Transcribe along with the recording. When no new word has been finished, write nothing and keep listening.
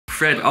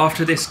Fred,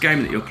 after this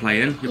game that you're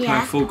playing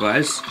playing Fall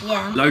Guys.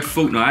 Yeah. Load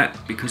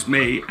Fortnite because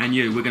me and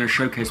you, we're going to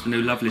showcase the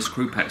new Loveless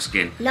crew pack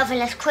skin.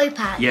 Loveless crew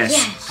pack?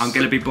 Yes. I'm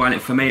going to be buying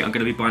it for me, I'm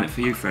going to be buying it for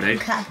you, Freddie.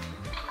 Okay.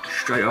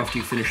 Straight after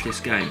you finish this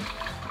game.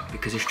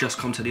 Because it's just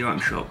come to the item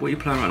shop. What are you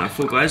playing right now?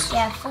 Fall Guys?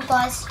 Yeah, Fall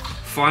Guys.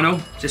 Final?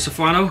 Is this a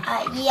final?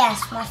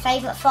 Yes, my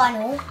favourite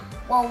final.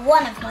 Well,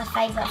 one of my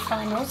favourite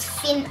finals.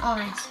 Thin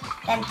Ice.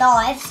 Then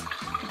Dives.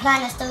 I'm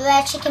playing as the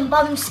rare chicken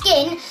bone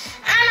skin.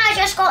 And I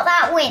just got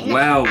that win.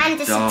 Well and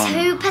there's done.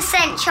 a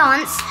 2%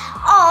 chance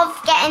of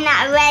getting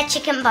that rare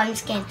chicken bone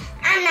skin.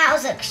 And that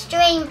was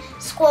extreme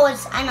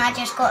squads. And I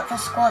just got the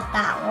squad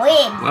that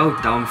win. Well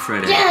done,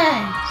 Freddie.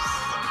 Yes!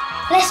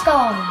 Let's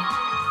go.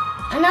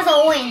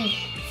 Another win.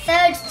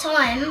 Third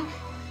time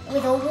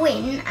with a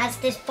win as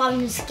this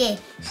bone skin.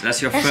 So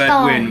that's your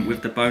third win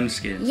with the bone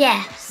skin?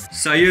 Yes.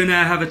 So you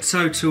now have a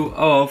total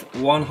of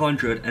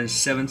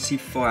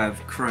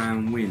 175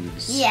 crown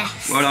wins.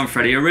 Yes. Well done,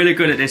 Freddie. You're really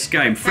good at this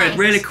game. Fred, Thanks.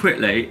 really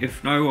quickly,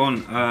 if no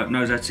one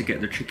knows how to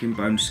get the chicken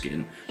bone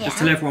skin, just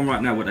tell everyone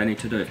right now what they need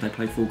to do if they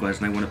play Fall Guys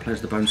and they want to play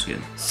as the bone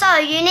skin. So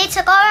you need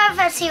to go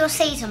over to your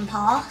season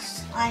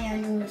pass. I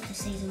own all of the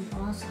season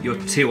pass. You're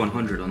tier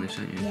 100 on this,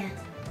 aren't you? Yeah.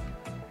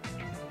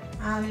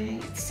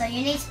 So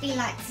you need to be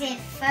like tier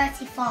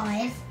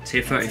 35.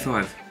 Tier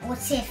 35? Or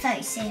tier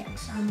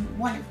 36,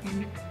 one of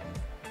them.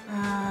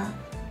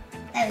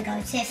 There we go,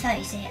 tier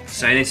 36.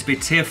 So you need to be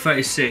tier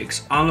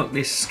 36, unlock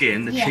this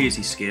skin, the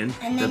cheesy skin,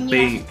 and the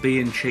then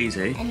being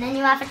cheesy. And then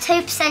you have a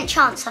 2%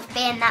 chance of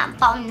being that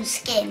bone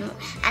skin.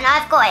 And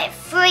I've got it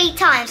 3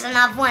 times and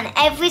I've won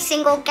every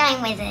single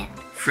game with it.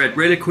 Fred,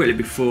 really quickly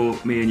before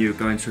me and you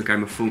go into a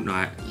game of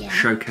Fortnite,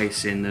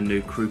 showcasing the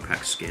new crew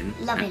pack skin.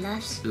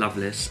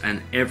 Loveless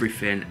and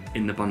everything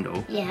in the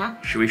bundle.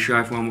 Yeah. Should we show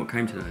everyone what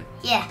came today?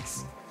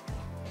 Yes.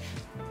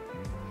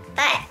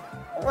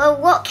 Well,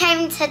 what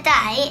came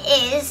today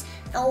is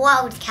the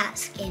Wildcat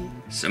skin.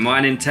 So my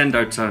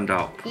Nintendo turned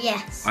up.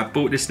 Yes. I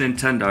bought this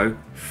Nintendo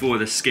for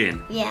the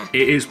skin. Yeah.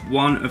 It is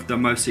one of the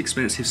most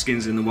expensive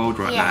skins in the world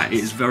right now. It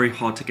is very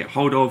hard to get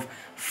hold of.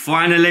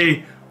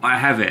 Finally, I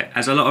have it.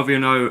 As a lot of you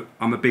know,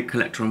 I'm a big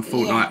collector on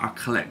Fortnite.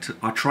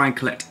 I try and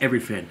collect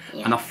everything.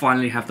 And I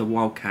finally have the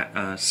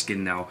Wildcat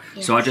skin now.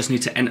 So I just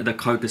need to enter the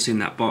code that's in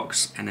that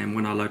box, and then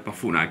when I load my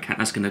Fortnite account,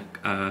 that's going to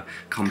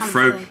come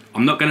through.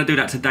 I'm not going to do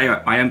that today.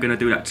 I am going to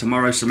do that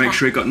tomorrow, so make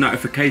sure you got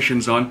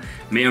notifications on.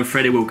 Me and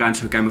Freddie will go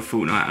into a game of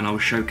Fortnite and I will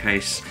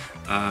showcase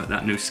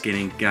that new skin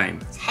in game.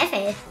 It's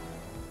heavy.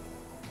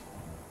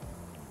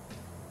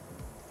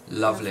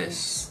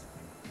 Loveless.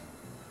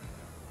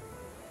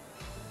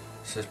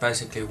 So it's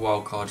basically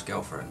Wildcat's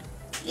girlfriend.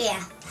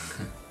 Yeah.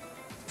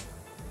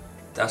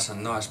 That's a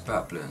nice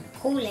battling.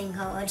 Calling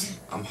card.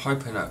 I'm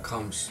hoping that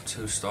comes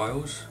 2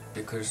 styles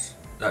because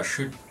that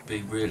should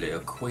be really a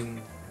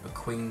queen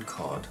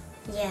card.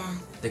 Yeah.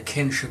 The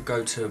king should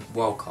go to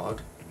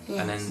Wildcat,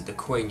 and then the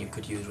queen you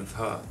could use with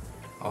her.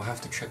 I'll have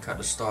to check out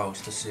the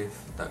styles to see if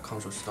that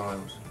comes with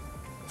styles.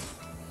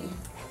 Yeah.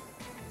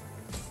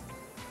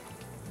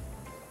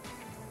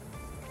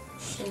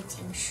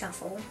 Shooting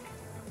shuffle.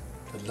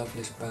 The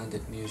Loveless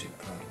Bandit music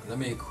pack. Let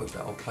me equip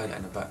that, I'll play that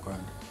in the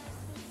background.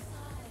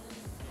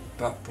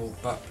 Batball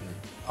battling.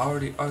 I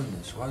already own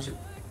this, why is it?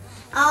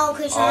 Oh,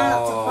 because you're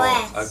not the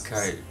quest.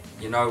 Okay.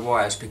 You know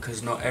why? It's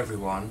because not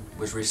everyone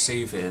was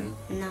receiving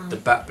the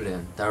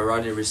battling. They were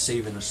only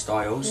receiving the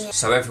styles. Yeah.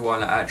 So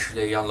everyone that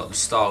actually unlocked the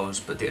styles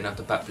but didn't have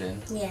the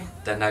battling,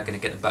 they're now going to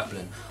get the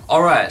battling.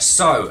 Alright,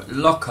 so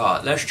locker.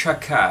 Let's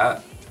check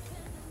out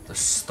the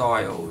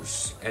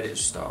styles. Edit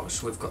styles.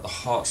 So we've got the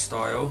heart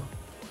style.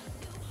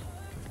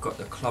 We've got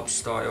the club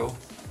style,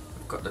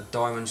 we've got the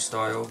diamond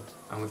style,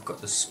 and we've got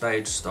the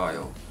spade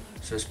style.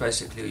 So it's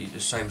basically the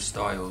same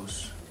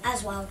styles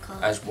as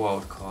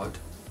Wildcard.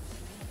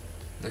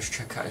 Let's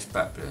check out his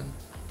backbling.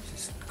 Is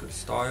this good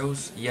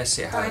styles? Yes,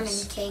 it Diamond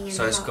has. King and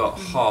so it's got Heart.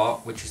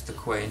 heart, which is the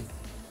queen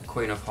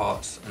of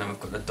hearts, and then we've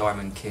got the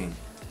diamond king.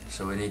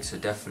 So we need to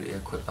definitely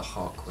equip the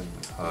heart queen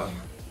with her,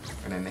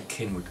 and then the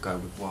king would go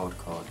with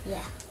Wildcard.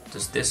 Yeah.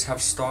 Does this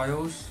have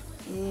styles?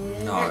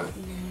 No.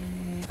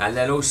 And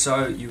then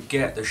also you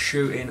get the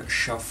shooting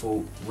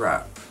shuffle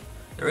wrap.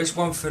 There is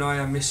one thing I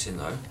am missing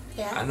though,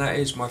 and that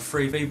is my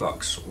free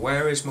V-Bucks.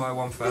 Where is my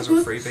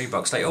 1,000 free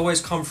V-Bucks? They always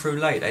come through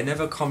late. They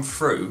never come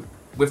through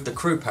with the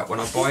crew pack when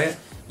I buy it.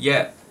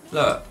 Yet,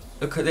 look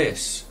at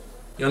this.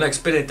 Your next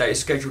billing date is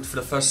scheduled for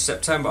the 1st of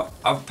September.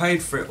 I've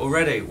paid for it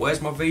already.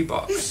 Where's my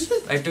V-Bucks?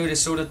 They do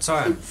this all the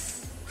time.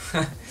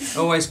 It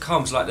always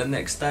comes like the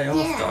next day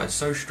after. It's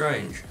so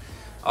strange.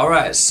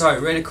 Alright, so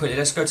really quickly,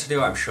 let's go to the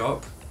item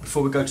shop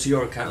before we go to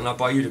your account and I'll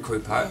buy you the crew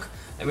pack.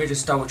 Let me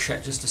just double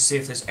check just to see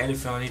if there's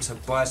anything I need to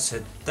buy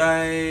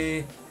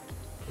today.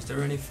 Is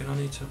there anything I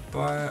need to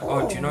buy?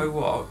 Oh, do you know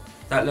what?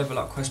 That level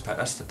up quest pack,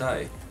 that's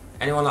today.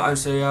 Anyone that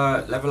owns the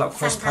level up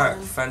quest pack,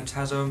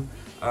 Phantasm,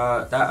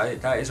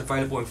 that is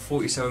available in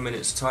 47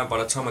 minutes time. By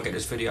the time I get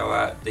this video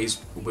out, these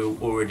will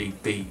already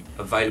be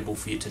available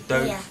for you to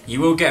do.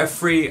 You will get a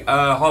free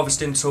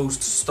harvesting tools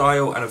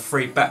style and a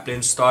free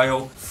battling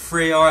style.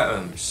 3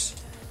 items.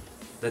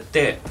 The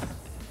dip.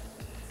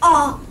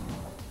 Oh,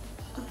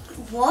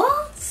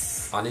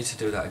 What? I need to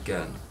do that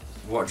again.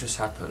 What just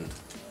happened?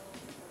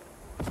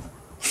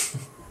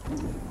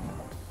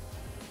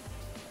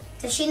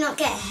 Does she not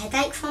get a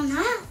headache from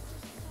that?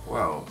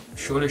 Well,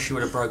 surely she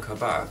would have broke her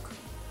back.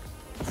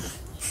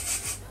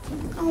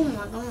 Oh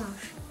my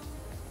gosh.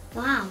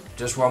 Wow.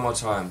 Just one more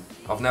time.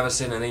 I've never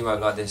seen an emote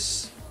like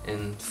this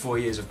in 4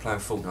 years of playing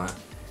Fortnite.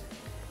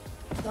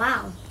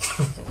 Wow.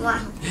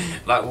 Wow.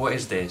 Like, what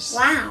is this?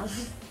 Wow.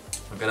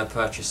 I'm going to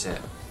purchase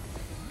it.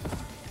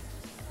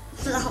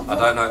 I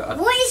don't know.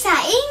 What is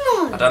that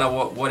emote? I don't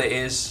know what it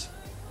is.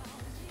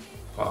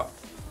 But...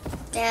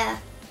 Yeah.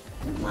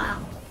 Wow.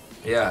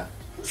 Yeah.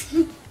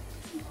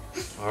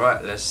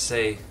 Alright, let's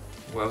see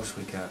what else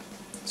we get.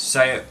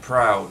 Say it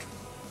proud.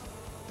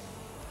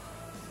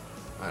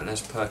 Right,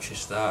 let's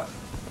purchase that.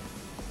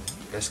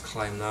 Let's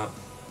claim that.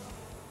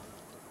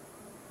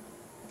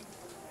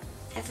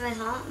 Every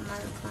heart,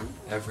 another one.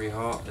 Every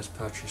heart, let's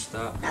purchase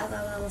that. That'll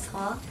go over with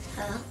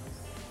her.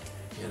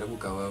 Yeah, that will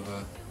go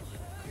over.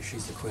 Because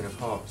she's the Queen of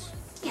Hearts.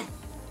 Yeah.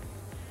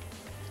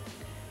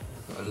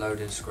 We've got a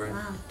loading screen.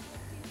 Wow.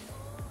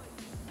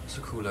 That's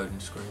a cool loading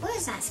screen. What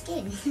is that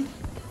skin?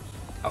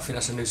 I think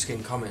that's a new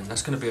skin coming.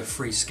 That's going to be a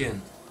free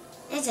skin.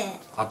 Is it?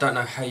 I don't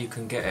know how you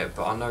can get it,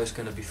 but I know it's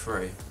going to be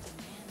free.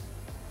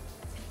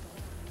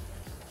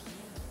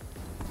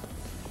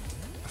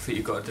 I think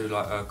you've got to do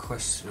like a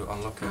quest to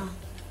unlock it. Oh.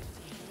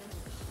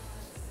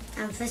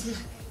 And for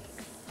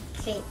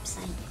keep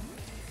saying.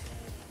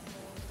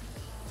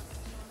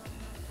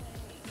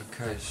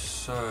 Okay,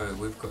 so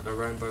we've got the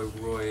Rainbow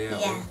Royale.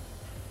 Yeah.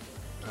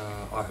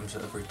 Items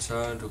that have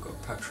returned. We've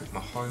got Patrick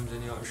Mahomes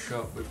in the item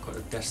shop. We've got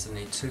the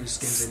Destiny 2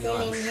 skins in the Still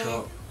item in here.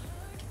 shop.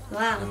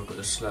 Wow. And then we've got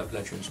the Slurp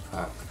Legends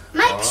pack.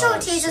 Make sure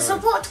to use the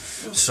support.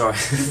 Sorry,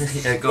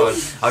 yeah, go on.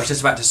 I was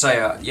just about to say,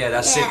 yeah,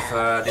 that's it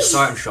for this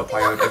item shop.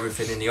 I own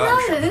everything in the item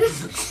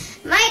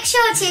shop. Make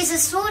sure to use the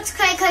sports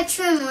credit code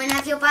TRUMAnn and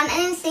have you buy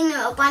anything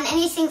or buy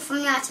anything from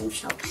the item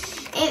shop.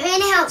 It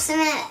really helps me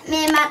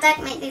and my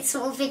dad make these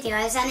sort of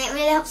videos, and it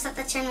really helps out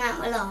the channel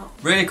out a lot.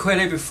 Really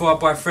quickly before I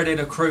buy Freddie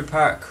the crew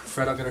pack,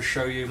 Fred, I'm going to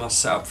show you my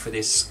setup for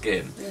this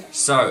skin. Yeah.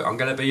 So I'm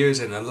going to be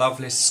using the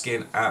Loveless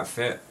skin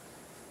outfit,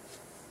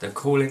 the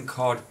calling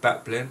card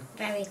back bling.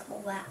 Very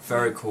cool that.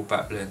 Very cool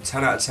back bling.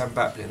 10 out of 10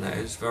 back bling that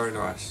is. Very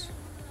nice.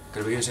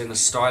 Going to be using the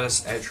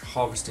Stylus Edge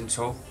harvesting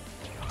tool,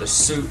 the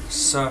Suit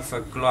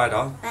Surfer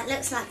glider. That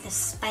looks like the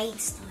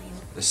spade style.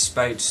 The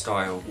spade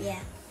style. Yeah.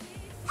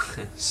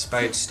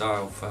 Spade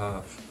style for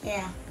her.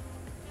 Yeah.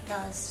 It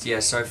does. Yeah,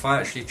 so if I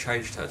actually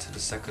changed her to the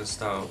second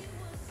style,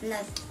 No.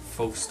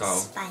 full style.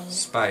 Spade.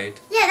 Spade.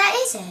 Yeah, that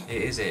is it.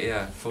 It is it,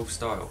 yeah. Full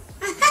style.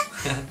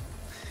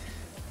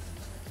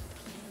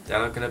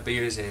 Then I'm going to be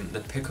using the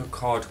pick a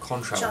card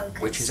contract,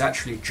 Jokers. which is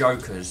actually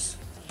Jokers,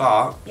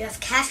 but You have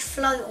cash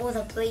flow or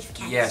the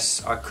briefcase.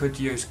 yes, I could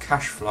use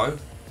cash flow,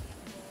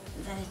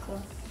 Very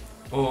cool.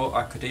 or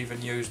I could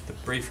even use the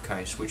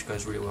briefcase, which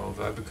goes really well with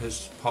her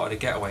because part of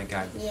the getaway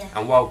game. Yeah.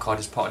 And Wildcat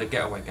is part of the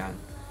getaway game,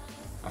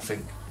 I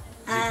think.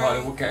 Is he part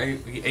of the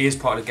he is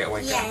part of the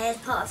getaway game. Yeah, it's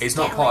part of He's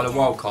the not part of the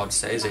getaway Wildcard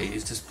set, is he? No.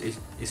 He's just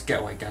he's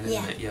getaway gang, isn't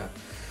Yeah. it? Yeah.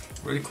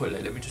 Really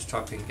quickly, let me just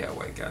type in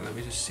getaway gang. Let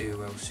me just see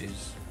who else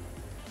is.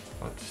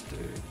 I'll just do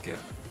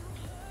Getaway.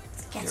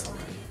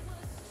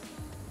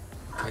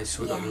 Okay,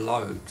 so we've got Yeah.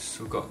 loads.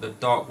 We've got the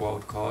Dark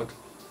Wild card,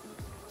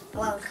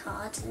 Wild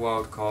card.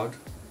 Wild card,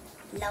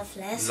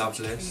 Loveless.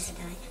 Loveless.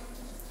 Today.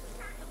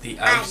 the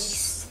Ace,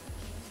 Ace.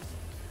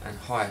 and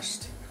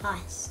Heist.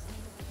 Nice.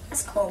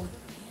 That's cool.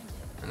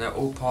 And they're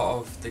all part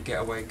of the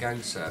getaway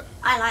gang set.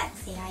 I like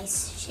the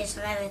Ace. She's a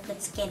very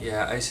good skin.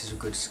 Yeah, Ace is a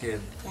good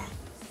skin. Yeah.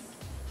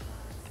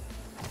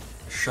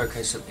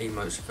 Showcase some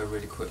emotes for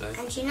really quickly.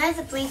 And you know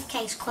the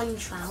briefcase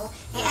control?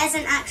 It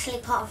isn't actually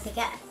part of the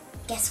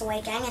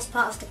getaway gang. It's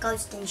part of the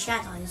Ghost in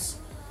Shadows.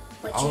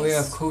 Which Oh is, yeah,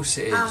 of course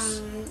it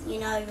is. You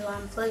know,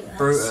 Brutus.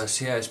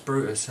 Brutus, yeah, it's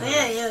Brutus. Huh?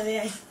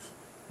 Yeah.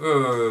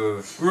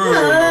 Whoa.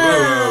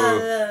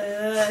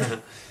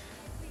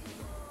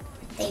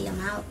 Deal them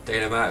out.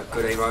 Deal them out,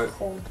 good emote.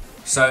 Cool.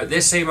 So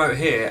this emote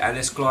here and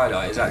this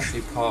glider is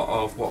actually part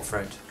of what,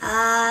 Fred?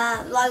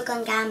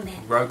 Logan Gambit.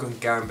 Rogan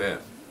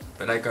Gambit.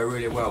 But they go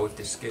really well with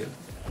this skin.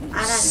 I don't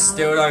know.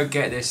 Still don't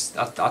get this.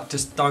 I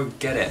just don't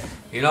get it.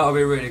 You know what would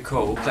be really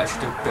cool? You could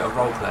actually do a bit of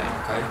role playing,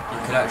 okay? You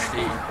could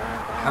actually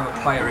have a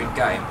player in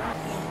game,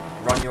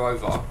 run you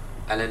over,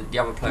 and then the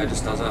other player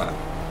just does that.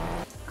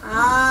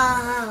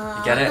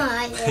 Ah. Get it?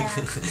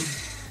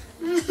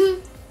 Yeah.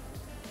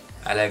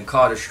 And then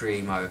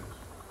cardistry emote.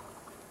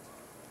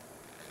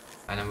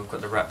 And then we've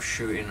got the rap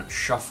shooting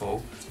shuffle,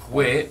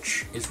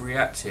 which is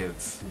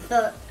reactive.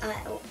 But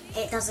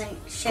it doesn't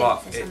shoot But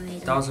for some reason.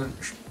 it doesn't.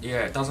 Yeah,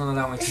 it doesn't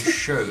allow me to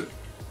shoot.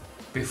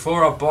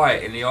 Before I buy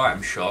it in the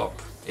item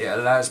shop, it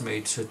allows me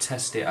to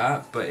test it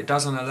out, but it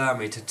doesn't allow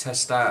me to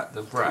test out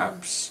the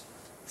wraps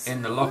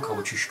in the locker,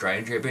 which is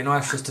strange. It'd be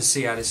nice just to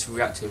see how this is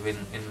reactive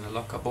in the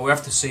locker, but we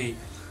have to see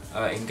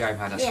in game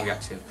how that's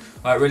reactive.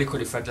 Alright, really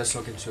quickly, Fred, let's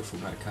log into a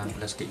Fortnite account.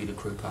 Let's get you the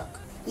crew pack.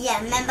 Yeah,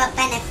 remember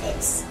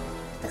benefits.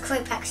 The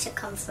crew pack should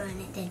come through, and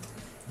it did.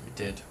 It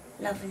did.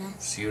 Loveless.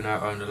 So you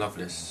now own the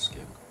Loveless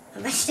skin.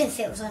 Imagine if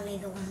it was only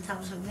the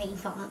 1,000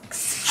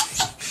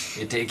 V-Bucks.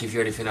 It didn't give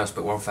you anything else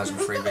but 1,000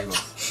 free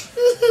V-Bucks.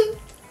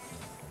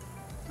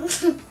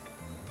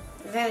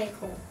 Very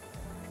cool.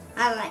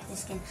 I like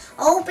this skin.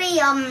 I'll be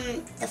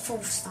the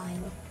full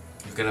style.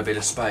 You're gonna be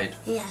the spade?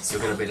 Yes.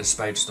 You're gonna be the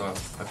spade style.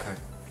 Okay.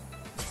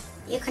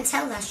 You can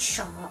tell that's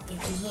sharp, you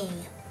can hear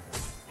it.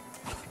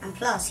 And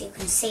plus you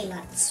can see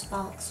like the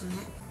sparks on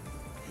it.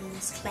 And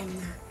let's claim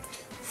that.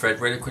 Fred,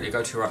 really quickly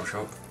go to your up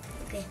shop.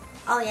 Okay.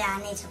 Oh yeah,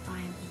 I need to buy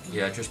everything.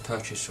 Yeah, just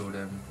purchase all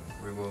them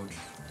rewards.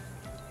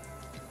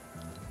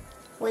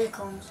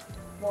 Wildcat's.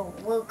 Well,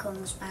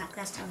 Wildcat's back,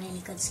 that's a really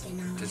good skin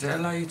now. Does it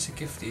allow you to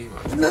gift the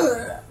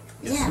emote?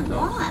 Yeah,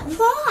 why?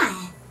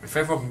 Why? If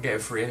everyone can get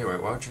it free anyway,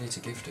 why would you need to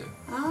gift it?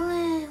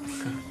 Oh,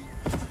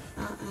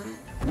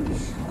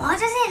 why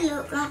does it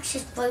look like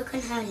she's broken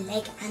her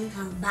leg and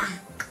her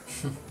back?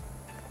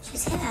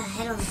 She's hit her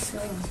head on the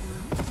floor as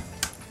well.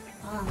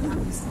 Oh, that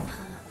must have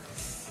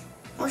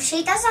hurt. Well,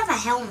 she does have a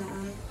helmet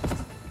on.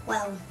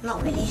 Well,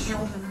 not really a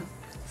helmet.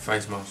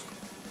 Face mask.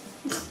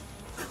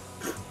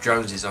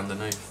 Jones is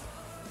underneath.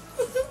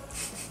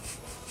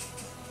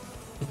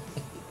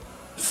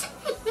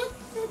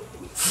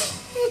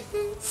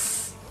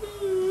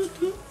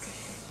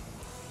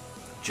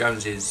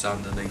 Jones is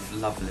underneath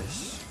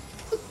Loveless.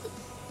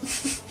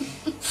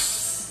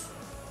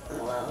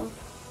 Whoa.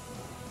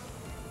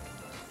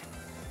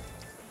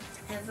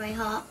 Every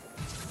heart.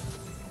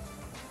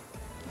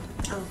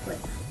 I'll quit.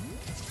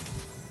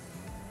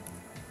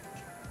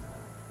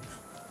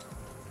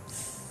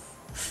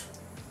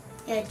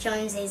 Yeah,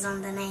 Jonesy's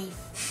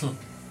underneath. Who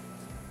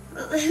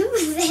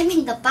was them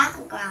in the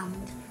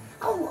background?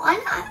 Oh, I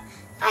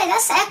know. Hey,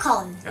 that's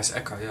Echo. That's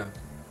Echo, yeah.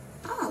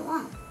 Oh,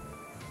 wow.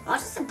 Why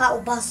does the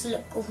battle bus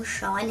look all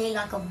shiny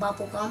like a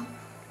bubble gum?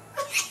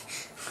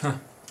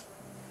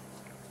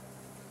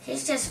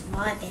 She's just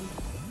vibing.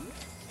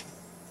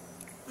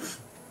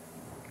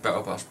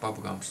 Battle bus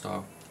bubblegum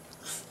style.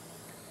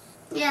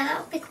 Yeah,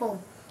 that would be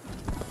cool.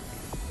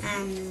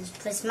 And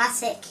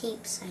prismatic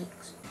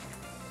keepsakes.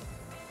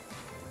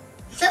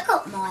 Look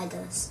at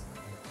Midas.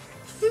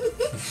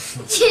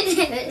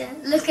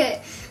 look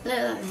at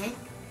me.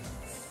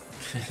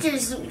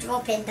 Just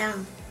dropping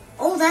down.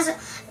 Oh,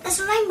 that's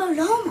a rainbow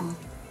llama.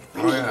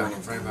 We need one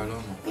of rainbow them.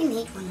 llama. We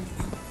need one of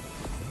them.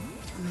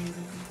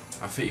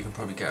 I think you can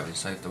probably get them and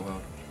save the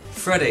world.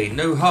 Freddie,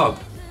 new hub.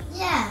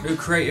 Yeah. New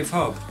creative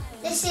hub.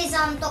 This is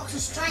Doctor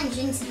Strange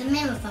Into the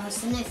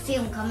Mirrorverse, the new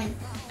film coming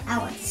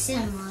out at the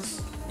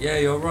cinemas. Yeah,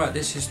 you're right.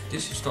 This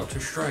is Doctor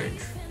Strange.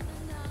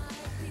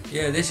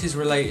 Yeah, this is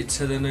related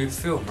to the new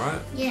film, right?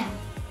 Yeah.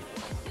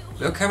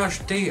 Look how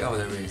much detail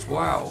there is.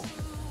 Wow.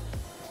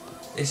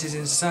 This is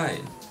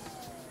insane.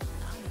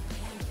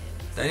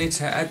 They need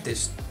to add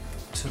this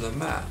to the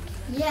map.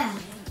 Yeah.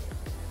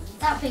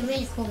 That would be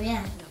really cool,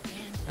 yeah.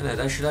 I know,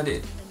 they should add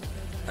it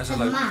as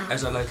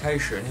a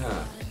location,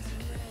 yeah.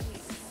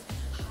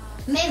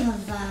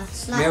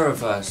 Mirrorverse. Like,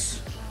 Mirrorverse.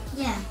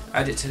 Yeah.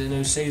 Add it to the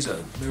new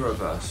season.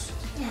 Mirrorverse.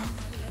 Yeah.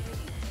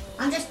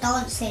 I'm just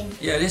dancing.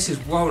 Yeah, this is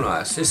well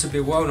nice. This would be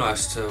well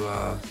nice to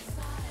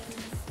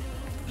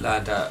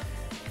land at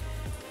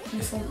In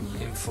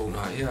Fortnite. in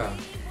Fortnite, yeah.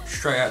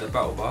 Straight out the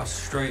battle bus,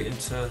 straight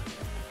into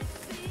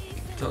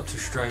Doctor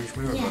Strange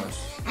Mirrorverse.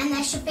 Yeah. And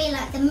there should be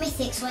like the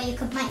mythics where you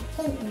could make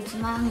portals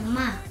around the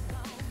map.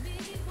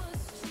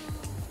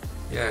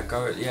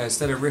 Yeah,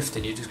 instead of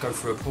rifting, you just go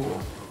through a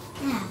portal.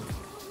 Yeah.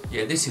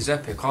 Yeah, this is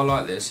epic. I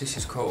like this. This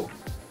is cool.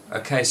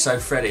 Okay, so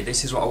Freddie,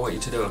 this is what I want you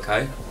to do,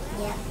 okay?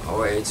 Yeah. I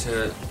want you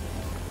to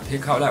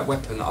pick up that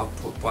weapon that I've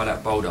put by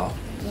that boulder.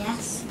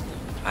 Yes.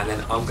 And then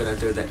I'm going to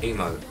do the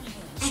emote.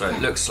 So Okay.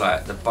 it looks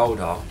like the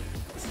boulder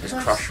has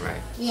crushed me.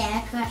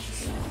 Yeah,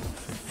 crushed me.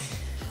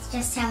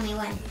 Just tell me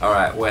when.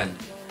 Alright, when?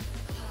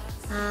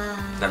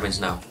 Uh, That means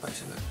now,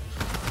 basically.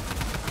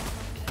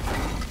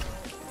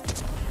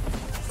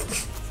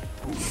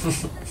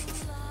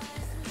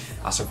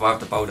 I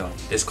survived the boulder.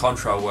 This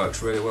control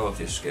works really well with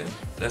this skin.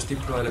 Let's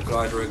deploy the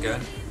glider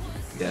again.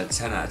 Yeah,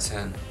 10 out of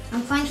 10.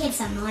 I'm thinking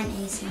some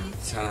 90s now.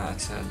 10 out of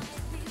 10.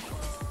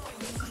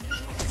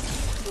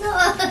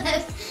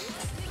 No!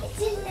 It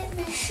didn't let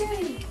me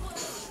shoot.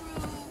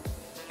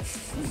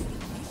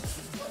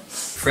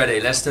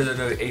 Freddie, let's do the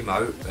new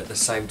emote at the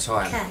same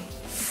time. Okay.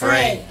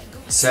 3,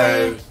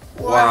 2,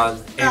 1,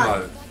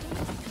 emote.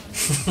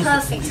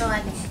 Perfect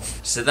timing.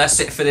 So that's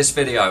it for this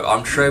video.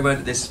 I'm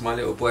TRUMAnn, this is my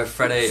little boy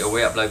Freddie, and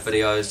we upload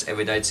videos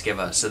every day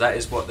together. So that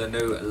is what the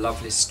new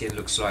Loveless skin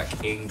looks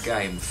like in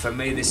game. For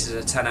me, this is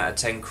a 10 out of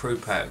 10 crew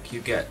pack. You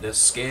get the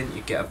skin,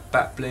 you get a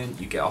bat bling,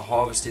 you get a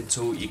harvesting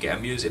tool, you get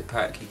a music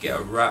pack, you get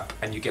a wrap,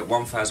 and you get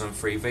 1,000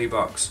 free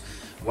V-Bucks.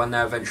 When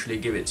they eventually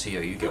give it to you,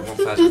 you get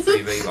 1,000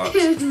 free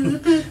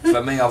V-Bucks.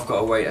 For me, I've got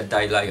to wait a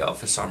day later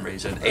for some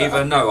reason.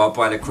 Even though I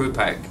buy the crew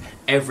pack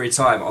every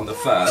time on the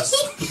first,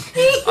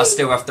 I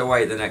still have to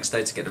wait the next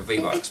day to get the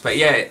V-Bucks. But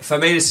yeah, for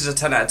me, this is a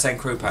 10 out of 10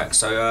 crew pack.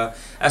 So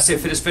that's it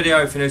for this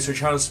video. If you're new to the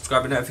channel,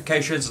 subscribe with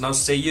notifications, and I'll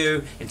see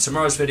you in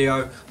tomorrow's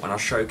video when I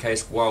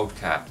showcase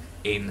Wildcat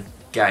in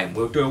game.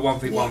 We'll do a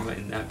 1v1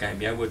 in that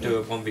game, yeah? We'll do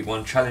a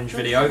 1v1 challenge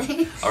video.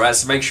 Alright,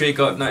 so make sure you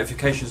got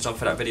notifications on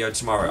for that video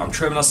tomorrow. I'm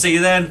TRUMAnn, I'll see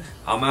you then.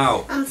 I'm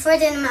out. I'm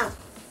Freddie and I'm out.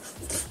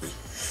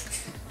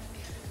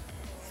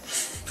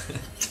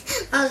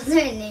 I was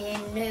doing it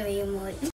in Emote.